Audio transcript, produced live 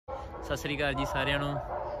ਸਤਿ ਸ੍ਰੀ ਅਕਾਲ ਜੀ ਸਾਰਿਆਂ ਨੂੰ।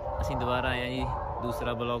 ਅਸੀਂ ਦੁਬਾਰਾ ਆਏ ਹਾਂ ਜੀ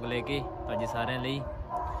ਦੂਸਰਾ ਬਲੌਗ ਲੈ ਕੇ ਅੱਜ ਸਾਰਿਆਂ ਲਈ।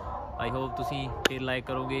 ਆਈ ਹੋਪ ਤੁਸੀਂ ਫਿਰ ਲਾਈਕ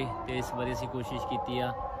ਕਰੋਗੇ ਤੇ ਇਸ ਬਾਰੇ ਅਸੀਂ ਕੋਸ਼ਿਸ਼ ਕੀਤੀ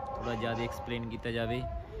ਆ ਥੋੜਾ ਜ਼ਿਆਦਾ ਐਕਸਪਲੇਨ ਕੀਤਾ ਜਾਵੇ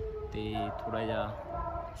ਤੇ ਥੋੜਾ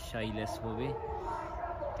ਜਿਹਾ ਸ਼ਾਈਲੈਸ ਹੋਵੇ।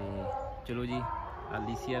 ਤੇ ਚਲੋ ਜੀ,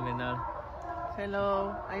 ਅਲੀਸੀਆ ਮੇਰੇ ਨਾਲ। Hello,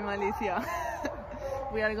 I'm Alicia.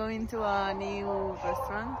 We are going to a new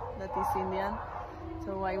restaurant that is Indian,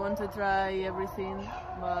 so I want to try everything,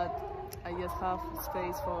 but I just have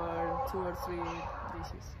space for 2 or 3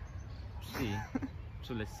 dishes. See,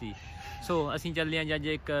 so let's see. So ਅਸੀਂ ਚੱਲਦੇ ਹਾਂ ਅੱਜ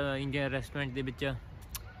ਇੱਕ Indian restaurant ਦੇ ਵਿੱਚ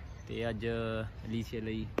ਤੇ ਅੱਜ ਅਲੀਸੀਆ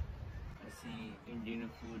ਲਈ ਅਸੀਂ ਇੰਡੀਅਨ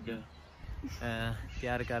ਫੂਡ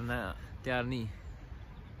ਤਿਆਰ ਨਹੀਂ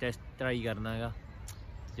ਟੈਸਟ ਟਰਾਈ ਕਰਨਾ ਹੈਗਾ।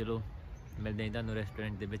 ਚਲੋ ਮਿਲਦੇ ਹਾਂ ਤੁਹਾਨੂੰ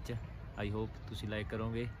ਰੈਸਟੋਰੈਂਟ ਦੇ ਵਿੱਚ। ਆਈ ਹੋਪ ਤੁਸੀਂ ਲਾਈਕ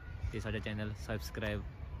ਕਰੋਗੇ ਤੇ ਸਾਡਾ ਚੈਨਲ ਸਬਸਕ੍ਰਾਈਬ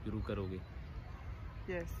ਜ਼ਰੂਰ ਕਰੋਗੇ।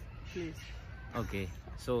 Yes, please. ਓਕੇ,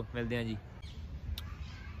 ਸੋ ਮਿਲਦੇ ਹਾਂ ਜੀ।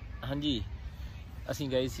 ਹਾਂਜੀ, ਅਸੀਂ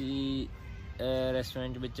ਗਏ ਸੀ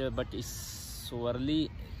ਰੈਸਟੋਰੈਂਟ ਵਿੱਚ ਬਟ ਇਸ ਸੋ ਅਰਲੀ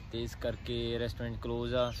ਅਤੇ ਇਸ ਕਰਕੇ ਰੈਸਟੋਰੈਂਟ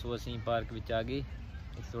ਕਲੋਜ਼ ਆ। ਸੋ ਅਸੀਂ ਪਾਰਕ ਵਿੱਚ ਆ ਗਏ,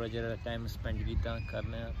 ਥੋੜ੍ਹਾ ਜਿਹਾ ਟਾਈਮ ਸਪੈਂਡ ਕੀਤਾ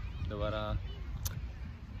ਕਰਨਾ। ਦੁਬਾਰਾ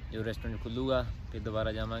ਜੋ ਰੈਸਟੋਰੈਂਟ ਖੁੱਲੂਗਾ ਫਿਰ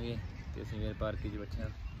ਦੁਬਾਰਾ ਜਾਵਾਂਗੇ ਅਤੇ ਅਸੀਂ ਫਿਰ ਪਾਰਕ 'ਚ ਬੈਠੇ ਹਾਂ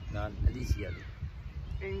ਨਾਲ ਅਲੀਸੀਆ ਦੇ।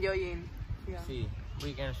 Enjoying. Yeah. See,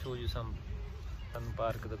 we can show you some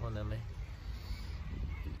park ਦਿਖਾਉਂਦਾ ਮੈਂ।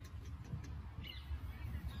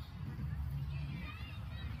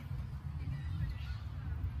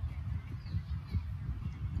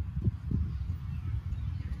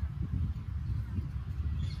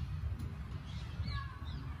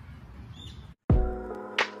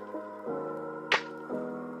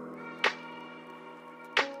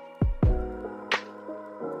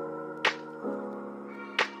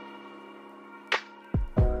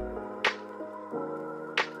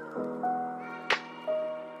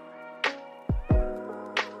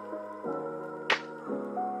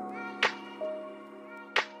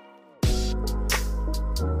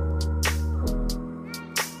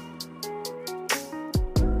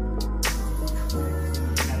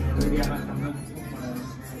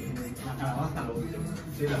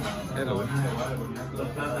 Hello.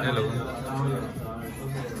 Hello.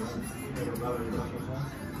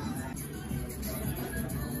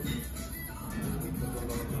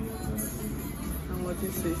 And what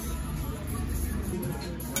is this?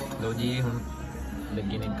 ਲੋ ਜੀ, ਹੁਣ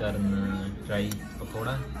ਲੱਗੇ ਨੇ ਕਰਨ try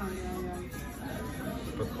pakora.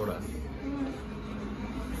 Pakora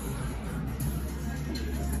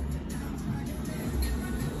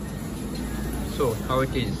so how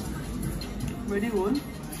it is? Very good.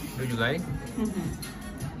 Do you like?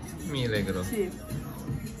 Me like it. Sí.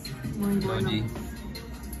 Muy Lo bueno. ji.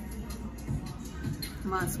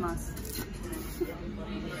 Más.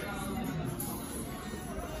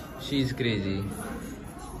 She's crazy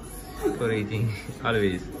for eating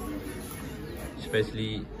always,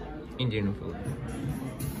 especially Indian food.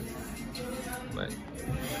 But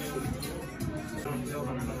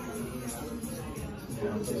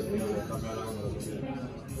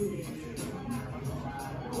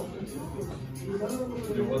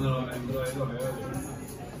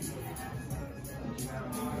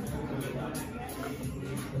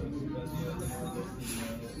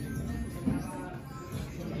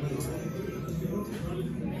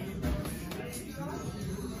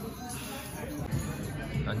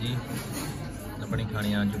हाँ जी, अपने खाने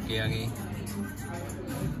आ चुके हैं।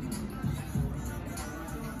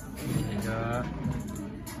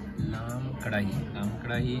 लाम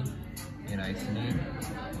कढ़ाई ये राइस ने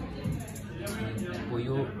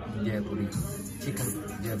कोयो जयपुरी chicken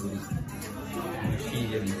Jaipuri. She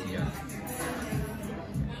is Alicia.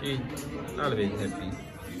 She always happy.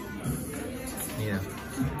 Yeah.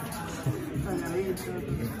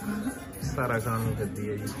 सारा काम करती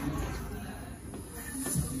है जी।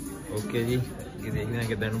 ओके जी, ये देखते हैं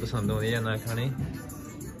कितना पसंद आते हैं ना खाने।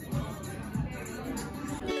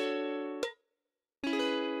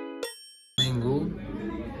 Mango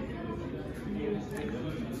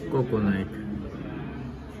coconut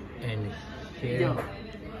and here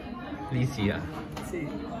Alicia. Sí,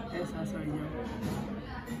 esa soy yo.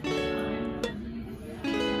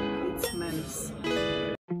 It smells.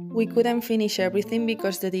 We couldn't finish everything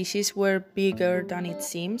because the dishes were bigger than it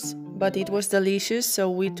seems, but it was delicious, so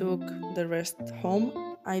we took the rest home.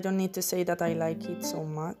 I don't need to say that I like it so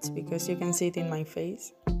much because you can see it in my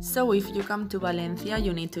face. So if you come to Valencia,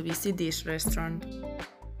 you need to visit this restaurant.